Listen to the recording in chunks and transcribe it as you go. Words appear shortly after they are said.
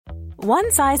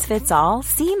One size fits all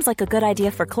seems like a good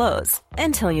idea for clothes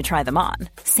until you try them on.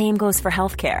 Same goes for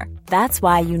healthcare. That's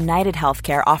why United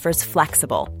Healthcare offers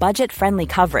flexible, budget-friendly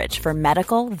coverage for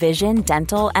medical, vision,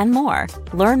 dental, and more.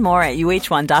 Learn more at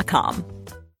uh1.com.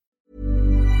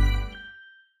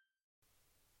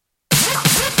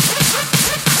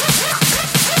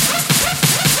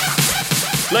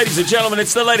 Ladies and gentlemen,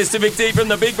 it's the latest to Big D from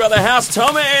the Big Brother house,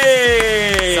 Tommy!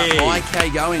 How's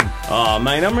IK going? Oh,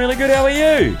 mate, I'm really good. How are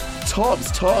you?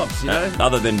 Tops, you know.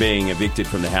 Other than being evicted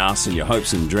from the house and your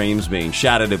hopes and dreams being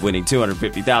shattered of winning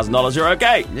 $250,000, you're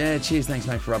okay. Yeah, cheers. Thanks,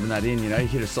 mate, for rubbing that in. You know, you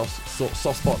hit a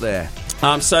soft spot there.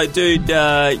 So, dude,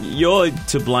 you're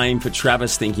to blame for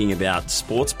Travis thinking about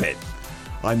Sportsbet.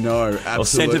 I know,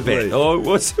 absolutely. Or Centrebet. Or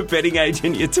what's the betting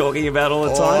agent you're talking about all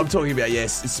the time? I'm talking about,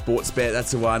 yes, Sportsbet.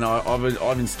 That's the one.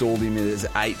 I've installed him as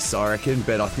 8s, I reckon.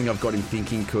 But I think I've got him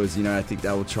thinking because, you know, I think they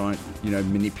will try and, you know,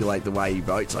 manipulate the way he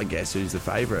votes, I guess, who's the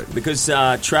favourite. Because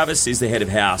Travis is the head of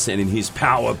house, and in his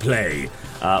power play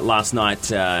last night,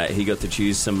 he got to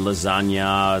choose some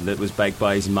lasagna that was baked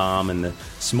by his mum, and the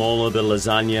smaller the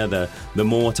lasagna, the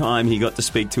more time he got to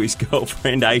speak to his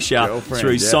girlfriend Aisha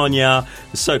through Sonia.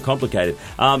 It's so complicated.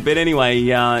 But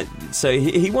anyway, so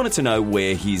he wanted to know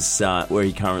where he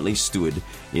currently stood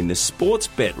in the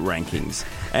Sportsbet rankings.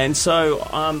 And so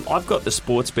I've got the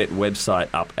Sportsbet website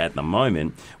up at the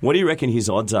moment. What do you reckon his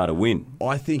odds are to win?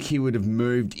 I think he would have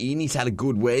moved in. He's had a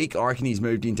good week. I reckon he's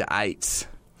moved into 8s.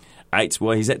 8s.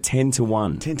 Well, he's at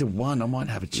 10-1. 10-1. I might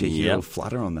have a cheeky little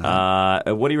flutter on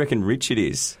that. What do you reckon Richard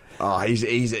is? Oh,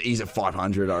 he's at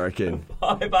 500, I reckon.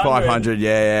 500?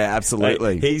 Yeah,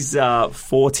 absolutely. He's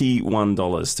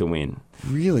 $41 to win.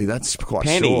 Really? That's quite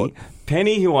short.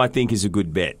 Penny, who I think is a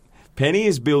good bet. Penny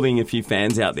is building a few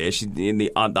fans out there. She's in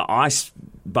the ice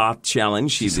bath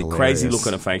challenge. She's a crazy look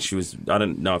on her face. I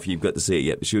don't know if you've got to see it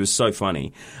yet, but she was so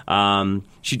funny.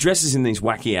 She dresses in these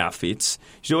wacky outfits.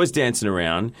 She's always dancing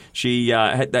around. She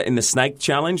had that in the snake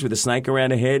challenge with a snake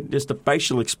around her head. Just the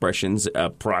facial expressions are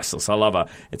priceless. I love her.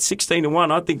 At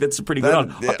 16-1, I think that's a pretty good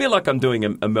one. I feel like I'm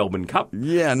doing a Melbourne Cup.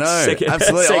 Yeah, no,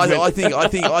 absolutely. I think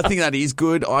that is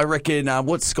good. I reckon.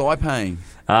 What's Sky paying?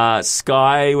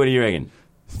 Sky, what do you reckon?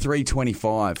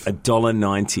 $3.25.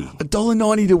 $1.90.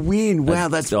 $1.90 to win. Wow,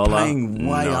 that's paying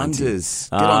way unders.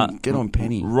 Get on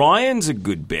Penny. Ryan's a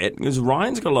good bet because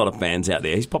Ryan's got a lot of fans out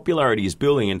there. His popularity is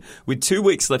building, and with 2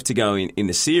 weeks left to go in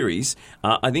the series,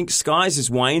 I think Skies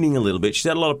is waning a little bit. She's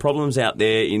had a lot of problems out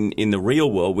there in the real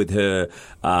world with her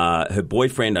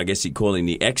boyfriend, I guess you'd call him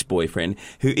the ex-boyfriend,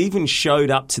 who even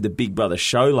showed up to the Big Brother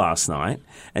show last night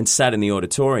and sat in the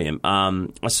auditorium.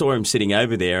 I saw him sitting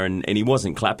over there, and he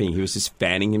wasn't clapping. He was just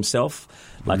fanning himself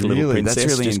like a little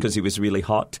princess just because he was really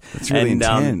hot. That's really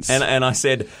intense. And I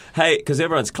said, hey, because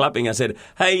everyone's clapping, I said,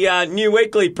 hey, New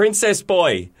Weekly Princess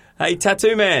Boy, hey,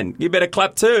 Tattoo Man, you better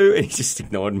clap too. And he just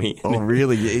ignored me. Oh,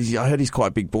 really? I heard he's quite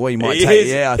a big boy. He might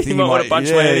I think he might want to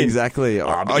punch my head in. Exactly. You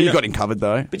got him covered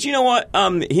though. But you know what?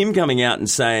 Him coming out and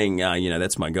saying,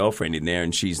 that's my girlfriend in there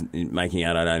and she's making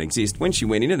out I don't exist. When she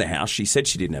went into the house, she said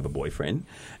she didn't have a boyfriend.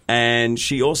 And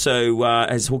she also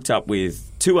has hooked up with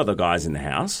 2 other guys in the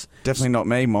house. Definitely not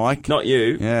me, Mike. Not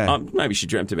you. Yeah. Maybe she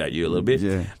dreamt about you a little bit.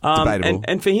 Yeah, debatable.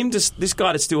 And for him, this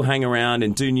guy to still hang around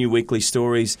and do New Weekly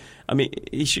stories, I mean,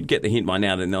 he should get the hint by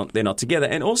now that they're not together.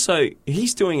 And also,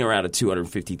 he's doing her out of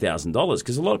 $250,000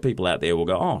 because a lot of people out there will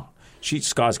go, oh,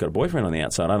 Sky's got a boyfriend on the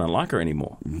outside. I don't like her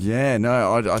anymore. Yeah,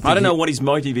 no. I don't know what his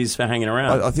motive is for hanging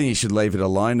around. I think he should leave it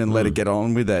alone and let her get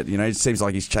on with it. You know, it seems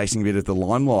like he's chasing a bit of the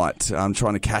limelight,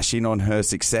 trying to cash in on her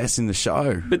success in the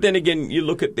show. But then again, you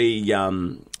look at the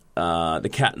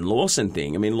Kat and Lawson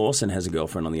thing. I mean, Lawson has a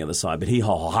girlfriend on the other side, but he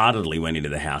wholeheartedly went into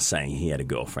the house saying he had a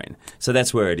girlfriend. So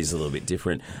that's where it is a little bit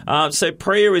different. So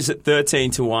Priya is at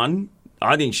 13-1.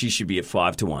 I think she should be at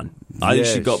 5-1. I think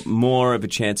she's got more of a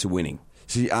chance of winning.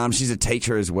 She's a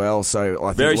teacher as well, so I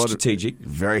think very strategic.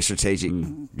 Very strategic.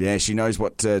 Yeah, she knows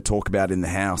what to talk about in the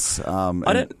house.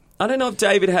 I don't know if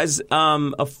David has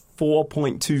a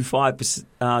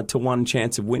 4.25% to 1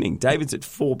 chance of winning. David's at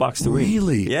 $4 to win.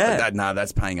 Really? Yeah.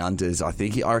 That's paying unders. I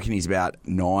reckon he's about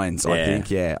 9s.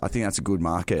 Yeah. I think that's a good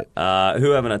market. Who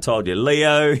haven't I told you?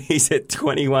 Leo, he's at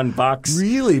 $21.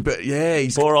 Really? But yeah,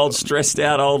 he's poor old stressed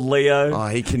out old Leo. Oh,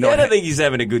 he cannot. I don't think he's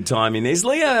having a good time in there. Is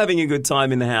Leo having a good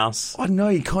time in the house? I don't know.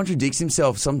 He contradicts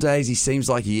himself. Some days he seems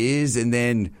like he is, and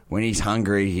then when he's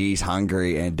hungry,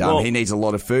 and he needs a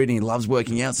lot of food, and he loves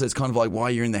working out. So it's kind of like why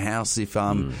you're in the house if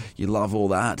you love all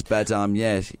that. But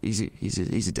yeah, he's a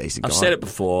decent guy. I've said it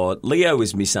before. Leo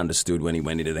was misunderstood when he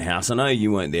went into the house. I know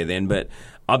you weren't there then, but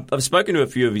I've spoken to a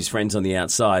few of his friends on the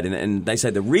outside, and they say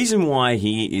the reason why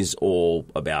he is all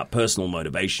about personal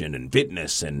motivation and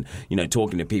fitness and,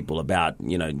 talking to people about,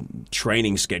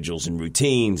 training schedules and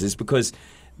routines is because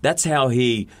that's how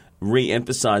he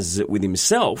re-emphasizes it with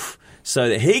himself so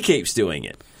that he keeps doing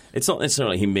it. It's not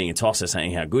necessarily him being a tosser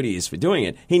saying how good he is for doing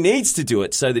it. He needs to do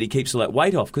it so that he keeps all that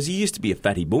weight off because he used to be a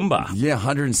fatty boomba. Yeah,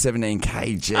 117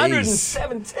 kgs.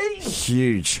 117?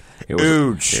 Huge. He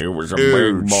was a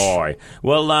big boy.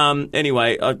 Well,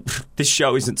 anyway, this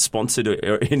show isn't sponsored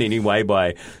in any way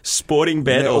by Sporting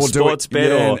Bet or Sportsbet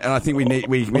or. And I think we need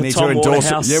to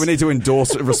endorse. Yeah, we need to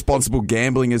endorse responsible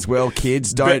gambling as well.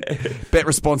 Kids, don't bet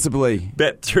responsibly.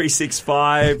 Bet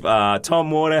 365,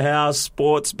 Tom Waterhouse,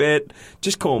 Sportsbet.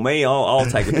 Just call me. I'll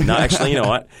take it. No, actually, you know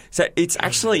what? So it's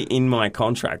actually in my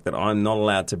contract that I'm not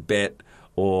allowed to bet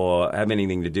or have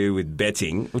anything to do with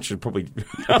betting, which would probably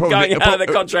going out of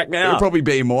the contract now. It'll probably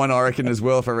be mine, I reckon, as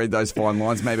well, if I read those fine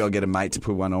lines. Maybe I'll get a mate to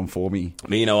put one on for me.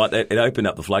 But you know what? It opened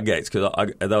up the floodgates because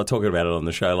they were talking about it on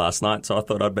the show last night, so I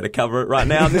thought I'd better cover it right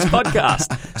now on this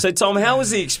podcast. So, Tom, how was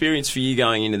the experience for you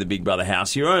going into the Big Brother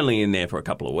house? You're only in there for a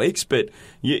couple of weeks, but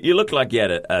you looked like you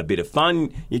had a bit of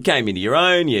fun. You came into your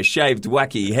own. You shaved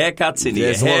wacky haircuts into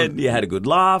your head. You had a good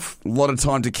laugh. A lot of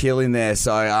time to kill in there.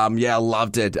 So, yeah, I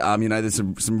loved it. There's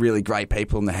some really great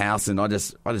people in the house, and I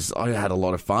had a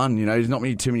lot of fun. There's not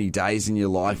too many days in your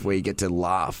life where you get to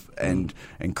laugh and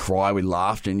cry with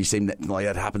laughter, and you seem like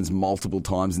that happens multiple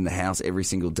times in the house every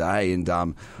single day, and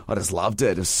I just loved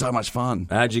it. It was so much fun.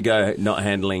 How'd you go not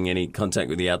handling any contact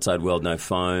with the outside world? No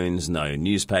phones, no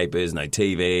newspapers, no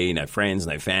TV, no friends,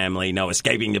 no family, no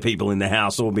escaping the people in the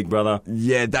house or Big Brother?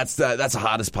 Yeah, that's the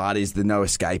hardest part is the no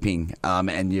escaping,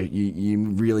 and you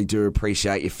really do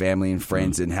appreciate your family and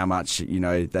friends and how much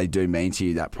they do mean to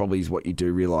you. That probably is what you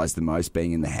do realise the most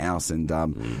being in the house. And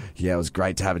yeah, it was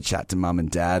great to have a chat to Mum and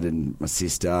Dad and my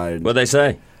sister. And, what'd they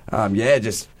say? Yeah,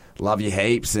 just love you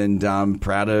heaps and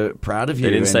proud of you. They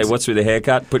didn't say what's with the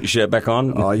haircut? Put your shirt back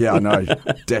on? Oh yeah, I know.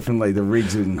 Definitely, the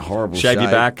rig's in horrible shape. Shave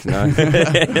your back? No.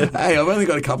 Hey, I've only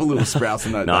got a couple little sprouts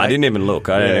in that. No, I didn't even look.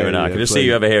 I didn't even know. I could just see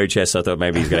you have a hairy chest, so I thought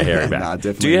maybe he's got a hairy back. Nah,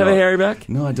 definitely. Do you have a hairy back?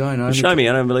 No, I don't. Well, show me.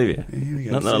 I don't believe you. Here we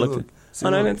go. Not that I looked at. Oh,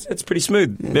 no, it's pretty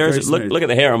smooth. Yeah, Look at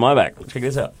the hair on my back. Check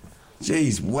this out.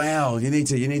 Jeez, wow! You need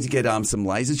to get some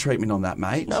laser treatment on that,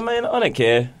 mate. No, man, I don't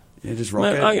care. Yeah, just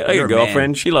rock it. I got a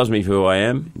girlfriend. She loves me for who I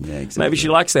am. Yeah, exactly. Maybe she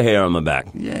likes the hair on my back.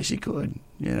 Yeah, she could.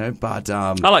 But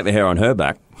I like the hair on her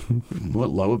back. What,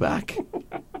 lower back?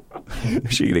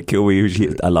 She's gonna kill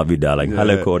me. I love you, darling. Yeah.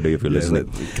 Hello, Cordy, if you're listening.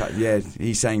 Yeah,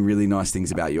 he's saying really nice things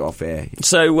about you off air.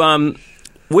 So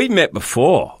we've met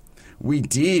before. We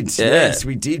did, yes,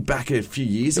 we did back a few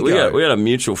years ago. We had a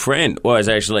mutual friend, well, it was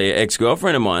actually an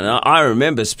ex-girlfriend of mine. I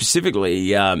remember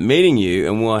specifically meeting you,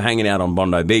 and we were hanging out on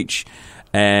Bondi Beach,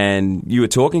 and you were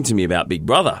talking to me about Big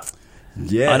Brother.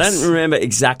 Yes. I don't remember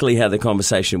exactly how the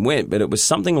conversation went, but it was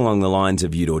something along the lines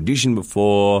of you'd auditioned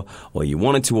before, or you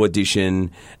wanted to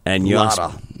audition, and you asked...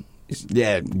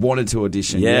 Yeah, wanted to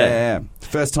audition. Yeah.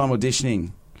 First time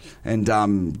auditioning. And,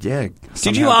 yeah.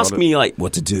 Did you ask me,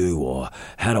 what to do or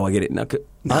how do I get it? No,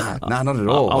 not at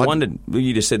all. I wondered.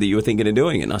 You just said that you were thinking of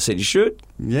doing it, and I said you should.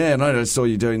 Yeah, no, I saw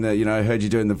you doing heard you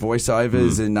doing the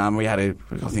voiceovers, and we had I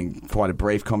think, quite a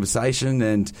brief conversation.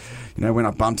 And, when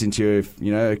I bumped into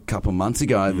you, a couple of months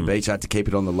ago at the beach, I had to keep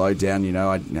it on the low down.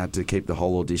 I had to keep the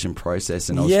whole audition process,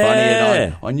 and it was funny.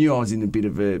 And I knew I was in a bit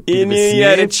of a you knew you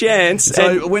had a chance.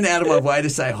 So I went out of my way to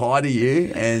say hi to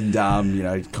you, and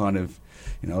kind of.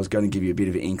 I was going to give you a bit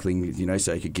of an inkling,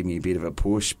 so you could give me a bit of a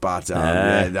push, but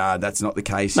that's not the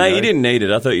case. No, you didn't need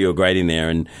it. I thought you were great in there,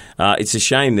 and it's a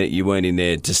shame that you weren't in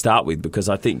there to start with because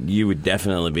I think you would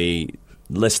definitely be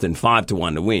less than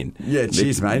 5-1 to win. Yeah,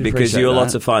 cheers, mate. Because you were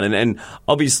lots of fun, and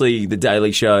obviously the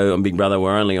Daily Show on Big Brother,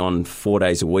 we're only on 4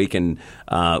 days a week, and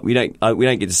we don't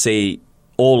get to see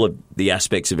all of the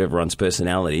aspects of everyone's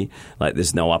personality. Like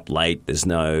there's no up late, there's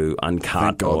no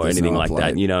uncut or anything like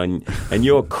that. And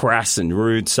your crass and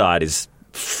rude side is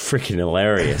freaking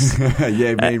hilarious.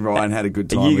 Yeah, me and Ryan had a good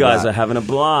time. You guys are having a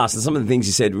blast, and some of the things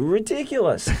you said were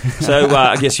ridiculous. So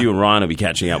I guess you and Ryan will be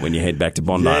catching up when you head back to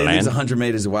Bondi Land. He lives 100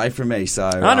 metres away from me. So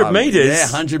 100 metres? Yeah,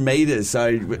 100 metres. So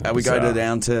we go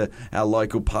down to our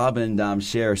local pub and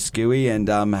share a skewy and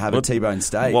have a T-bone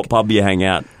steak. What pub do you hang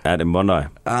out at in Bondi?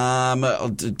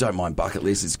 Don't mind bucket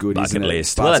list. It's good, Bucket isn't it?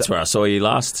 list. But, Well, that's where I saw you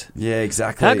last. Yeah,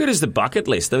 exactly. How good is the bucket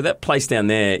list? Though that place down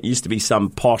there used to be some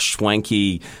posh,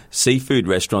 swanky seafood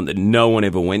restaurant that no one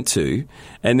ever went to.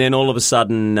 And then all of a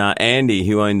sudden, Andy,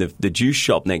 who owned the juice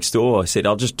shop next door, said,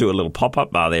 I'll just do a little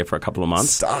pop-up bar there for a couple of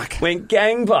months. Stuck. Went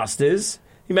gangbusters.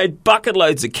 He made bucket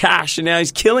loads of cash, and now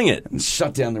he's killing it. It's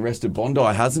shut down the rest of Bondi,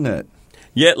 hasn't it?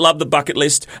 Yeah, love the bucket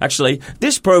list. Actually,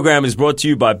 this program is brought to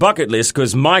you by Bucket List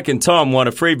because Mike and Tom want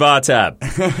a free bar tab.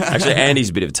 Actually,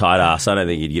 Andy's a bit of a tight ass. I don't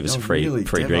think he'd give us a free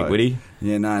drink, would he?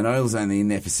 Yeah, no, Noel's only in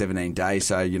there for 17 days,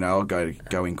 so, I'll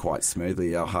go in quite smoothly.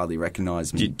 They'll hardly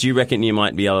recognise me. Do you reckon you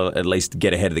might be able to at least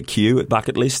get ahead of the queue at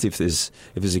Bucket List if there's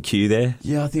a queue there?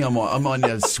 Yeah, I think I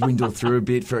might swindle through a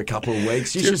bit for a couple of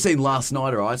weeks. You should have seen last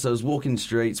night, all right? So I was walking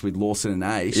streets with Lawson and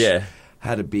Aish. Yeah.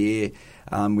 Had a beer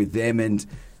with them, and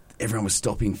everyone was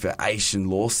stopping for Aish and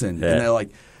Lawson. Yeah. And they're like,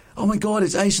 oh my God,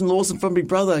 it's Aish and Lawson from Big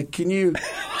Brother. Can you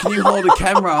hold a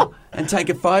camera and take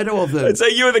a photo of them? So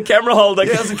you were the camera holder.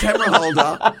 Yeah, I was the camera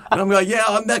holder. And I'm like, yeah,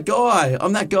 I'm that guy.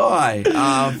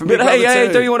 From Big Brother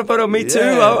hey, don't you want a photo of me too?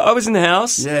 I was in the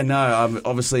house. Yeah, no, I'm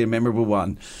obviously a memorable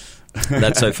one.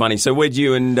 That's so funny. So where'd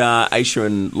you and Aisha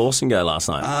and Lawson go last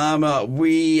night?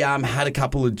 We had a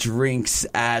couple of drinks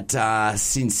at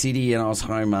Sin City, and I was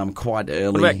home quite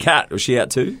early. What about Kat? Was she out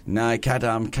too? No,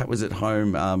 Kat was at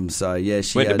home. So yeah,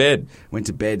 she went to bed. Went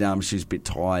to bed. She was a bit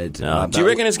tired. Do you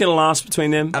reckon it's going to last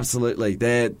between them? Absolutely.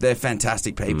 They're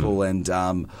fantastic people, and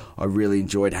I really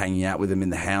enjoyed hanging out with them in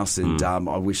the house, and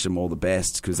I wish them all the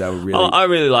best because they were really. I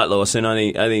really like Lawson. I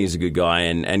think he's a good guy,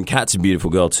 and Kat's a beautiful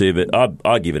girl too. But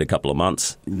I'd give it a couple of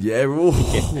months. Yeah,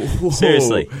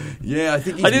 seriously. Yeah,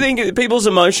 I do think people's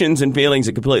emotions and feelings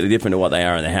are completely different to what they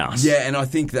are in the house. Yeah, and I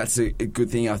think that's a good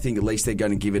thing. I think at least they're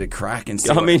going to give it a crack and see.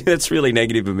 I mean, that's really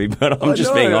negative of me, but I'm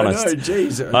just being honest. I know,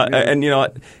 geez.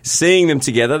 And seeing them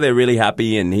together, they're really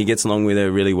happy, and he gets along with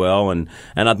her really well. And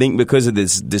I think because of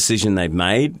this decision they've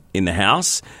made in the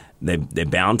house, they're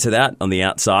bound to that on the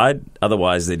outside.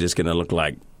 Otherwise, they're just going to look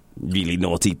like really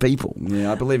naughty people.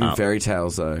 Yeah, I believe in fairy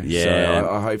tales, though. Yeah.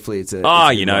 So hopefully it's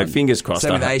a... fingers crossed.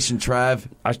 Same with Aish and Trav.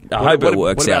 I hope it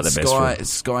works out the best for them.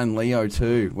 Sky and Leo,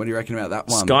 too. What do you reckon about that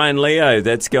one? Sky and Leo,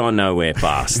 that's going nowhere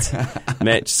fast.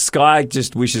 Sky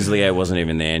just wishes Leo wasn't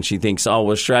even there, and she thinks,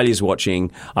 Australia's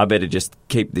watching. I better just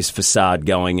keep this facade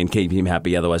going and keep him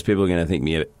happy. Otherwise, people are going to think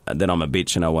that I'm a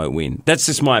bitch and I won't win. That's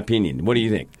just my opinion. What do you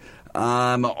think?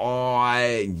 I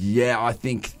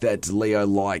think that Leo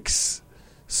likes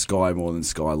Sky more than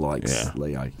Sky likes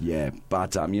Leo. Yeah,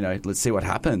 but let's see what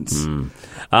happens.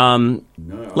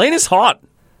 Lena's hot.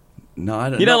 No, I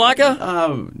don't. You don't like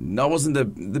her? No, I wasn't the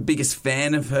biggest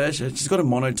fan of her. She's got a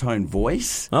monotone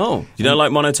voice. Oh, you don't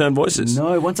like monotone voices?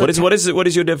 No. What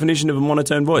is your definition of a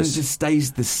monotone voice? It just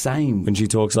stays the same. When she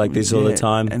talks like this all the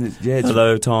time.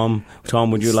 Hello, Tom.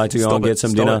 Tom, would you like to go and get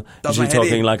some dinner? Is she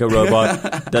talking like a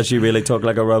robot? Does she really talk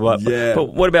like a robot? Yeah.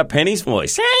 But what about Penny's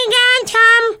voice? Hang on, Tom.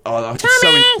 Oh,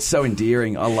 so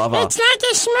endearing. I love her. It's like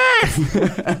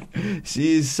a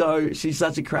Smurf. She's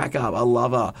such a crack up. I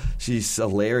love her. She's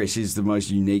hilarious. She's the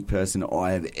most unique person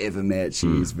I have ever met. She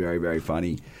is very, very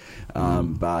funny.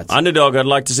 But underdog, I'd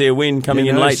like to see her win coming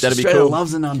in late. That'd be cool. Australia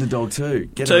loves an underdog too.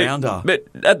 Get around her. But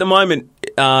at the moment,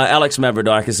 Alex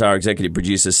Mavrodikis, our executive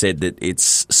producer, said that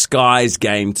it's Sky's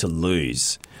game to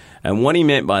lose. And what he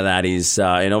meant by that is,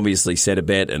 and obviously set a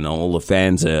bet, and all the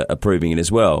fans are approving it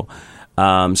as well,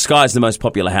 Sky's the most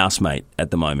popular housemate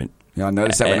at the moment. Yeah, I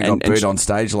noticed that when I got booed on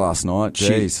stage last night.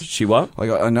 Jeez. She what?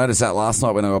 I noticed that last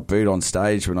night when I got booed on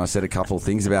stage when I said a couple of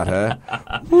things about her.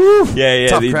 Yeah.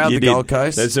 Tough crowd, the Gold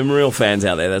Coast. There's some real fans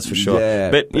out there, that's for sure. Yeah,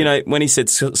 but when he said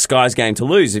Sky's game to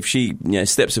lose, if she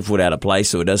steps a foot out of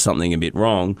place or does something a bit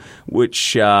wrong, which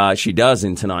she does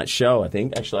in tonight's show, I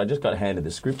think. Actually, I just got handed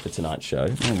the script for tonight's show.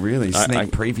 Oh, really? Sneak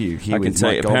preview here. I can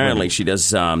tell you, apparently she does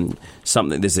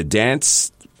something. There's a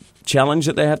dance challenge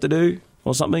that they have to do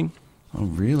or something. Oh,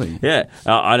 really? Yeah.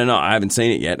 I don't know. I haven't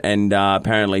seen it yet. And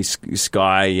apparently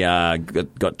Sky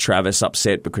got Travis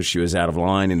upset because she was out of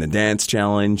line in the dance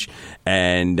challenge.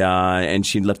 And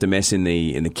she left a mess in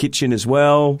the kitchen as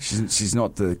well. She's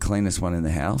not the cleanest one in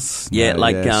the house. Yeah,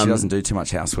 she doesn't do too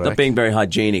much housework. Not being very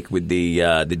hygienic with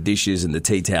the dishes and the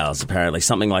tea towels, apparently.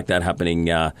 Something like that happening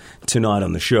tonight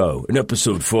on the show, in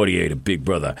episode 48 of Big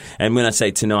Brother. And when I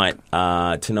say tonight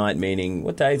meaning,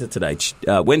 what day is it today?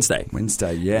 Wednesday.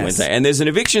 Wednesday, yes. Wednesday. And there's an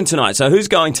eviction tonight, so who's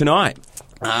going tonight?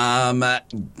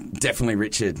 Definitely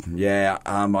Richard. Yeah,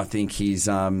 I think he's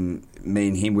me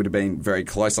and him would have been very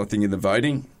close, I think, in the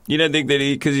voting. You don't think that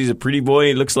because he's a pretty boy,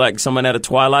 he looks like someone out of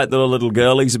Twilight, the little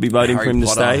girlies would be voting Harry for him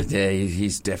Potter, to stay? Yeah,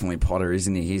 he's definitely Potter,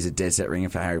 isn't he? He's a dead set ringer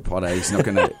for Harry Potter. He's not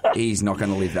gonna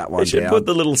live that one They should down. put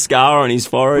the little scar on his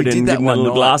forehead and give him the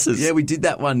little glasses. Yeah, we did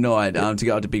that one night to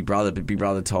go up to Big Brother, but Big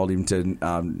Brother told him to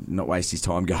not waste his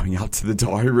time going up to the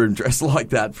diary room dressed like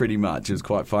that. Pretty much, it was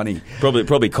quite funny.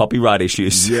 Probably copyright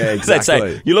issues. Yeah, They'd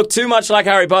exactly. say, you look too much like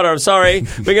Harry Potter. I'm sorry,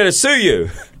 we're going to sue you.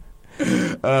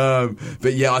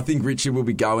 But yeah, I think Richard will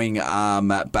be going.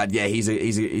 But yeah, he's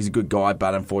a good guy.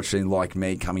 But unfortunately, like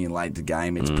me, coming in late in the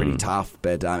game, it's pretty tough.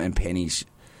 But and Penny's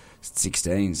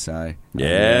 16, so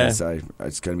so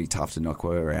it's going to be tough to knock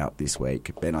her out this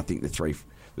week. But I think the three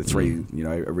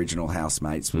original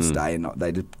housemates will stay, and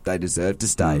they deserve to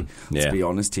stay. Let's be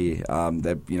honest here.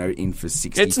 They're in for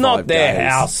 65 days. It's not their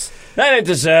house. They don't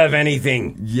deserve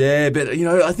anything. Yeah, but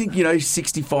I think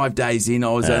 65 days in, I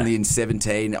was only in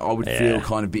 17. I would feel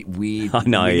kind of a bit weird. I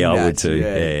know, I would too.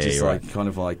 Yeah, just you're like right. kind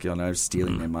of like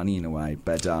stealing their money in a way.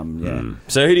 But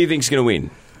So who do you think's going to win?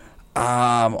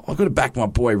 I've got to back my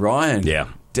boy Ryan. Yeah.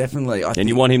 Definitely. And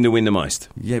you want him to win the most?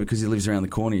 Yeah, because he lives around the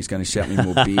corner. He's going to shout me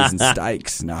more beers and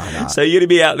steaks. No. So you're going to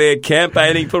be out there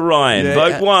campaigning for Ryan. Yeah,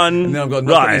 Vote one. And then I've got to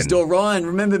knock on his door. Ryan,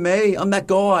 remember me? I'm that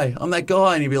guy.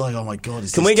 And he'd be like, oh my God,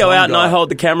 is Can this we go Tom out and guy? I hold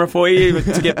the camera for you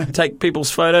to take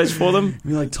people's photos for them?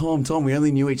 You're like, Tom, we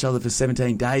only knew each other for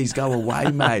 17 days. Go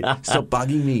away, mate. Stop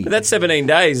bugging me. But that's 17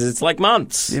 days. It's like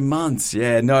months. Yeah, months.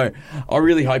 Yeah, no. I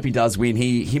really hope he does win.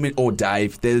 Him or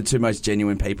Dave, they're the two most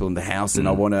genuine people in the house, and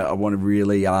I want to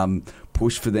really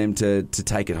push for them to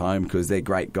take it home because they're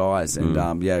great guys,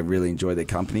 and really enjoy their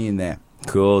company in there.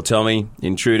 Cool, Tommy,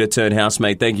 intruder turned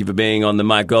housemate. Thank you for being on the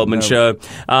Mike Goldman Show.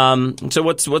 So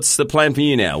what's the plan for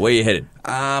you now? Where are you headed?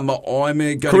 I'm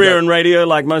going to career in radio,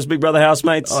 like most Big Brother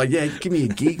housemates. Oh yeah, give me a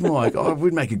gig, Mike. I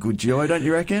would make a good duo, don't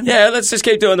you reckon? Yeah, let's just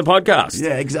keep doing the podcast.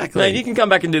 Yeah, exactly. No, you can come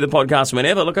back and do the podcast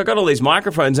whenever. Look, I got all these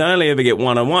microphones. I only ever get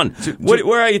one-on-one.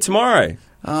 Where are you tomorrow?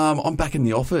 I'm back in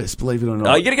the office, believe it or not.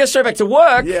 Oh, you got to go straight back to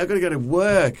work? Yeah, I've got to go to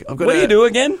work. What do you do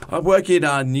again? I work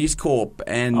at News Corp,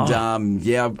 and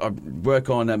I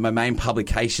work on my main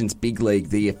publications, Big League,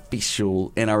 the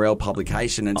official NRL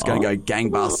publication, and it's going to go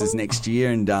gangbusters next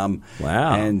year. And wow.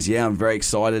 And yeah, I'm very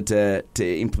excited to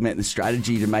implement the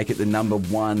strategy to make it the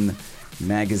 #1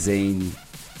 magazine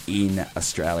in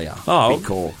Australia. Oh, big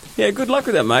call. Yeah, good luck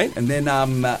with that, mate. And then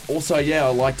also, I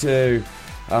like to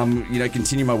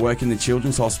continue my work in the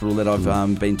children's hospital that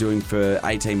I've been doing for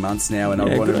 18 months now, and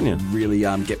I want to really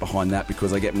get behind that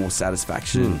because I get more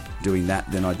satisfaction doing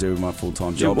that than I do my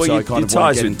full-time job. Well, so I kind of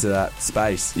want to get into that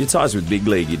space. Your ties with Big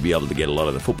League, you'd be able to get a lot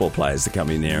of the football players to come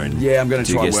in there and I'm going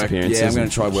to try guest work. appearances. Yeah, I'm going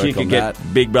to try work you could on get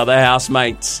that. Big Brother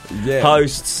housemates,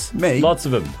 hosts, me, lots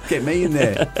of them. Get me in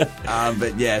there.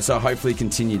 But yeah, so hopefully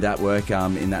continue that work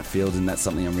in that field, and that's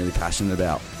something I'm really passionate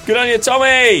about. Good on you,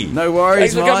 Tommy. No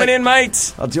worries, Thanks for coming in,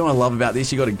 mate. Do you know what I love about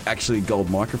this? You got actually a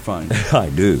gold microphone. I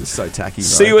do. It's so tacky.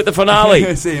 See you at the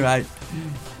finale. See you, mate.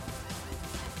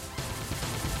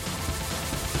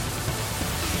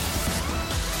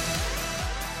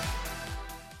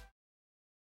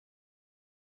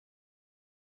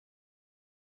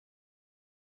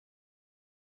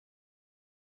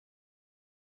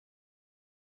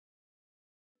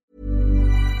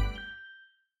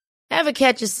 Ever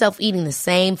catch yourself eating the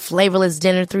same flavorless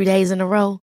dinner 3 days in a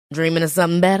row? Dreaming of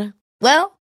something better?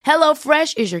 Well,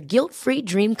 HelloFresh is your guilt-free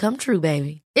dream come true,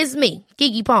 baby. It's me,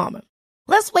 Keke Palmer.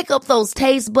 Let's wake up those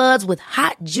taste buds with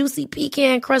hot, juicy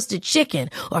pecan-crusted chicken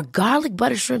or garlic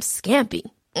butter shrimp scampi.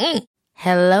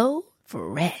 Hello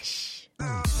Fresh.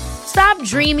 Stop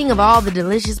dreaming of all the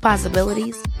delicious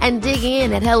possibilities and dig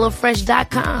in at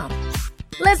HelloFresh.com.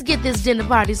 Let's get this dinner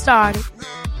party started.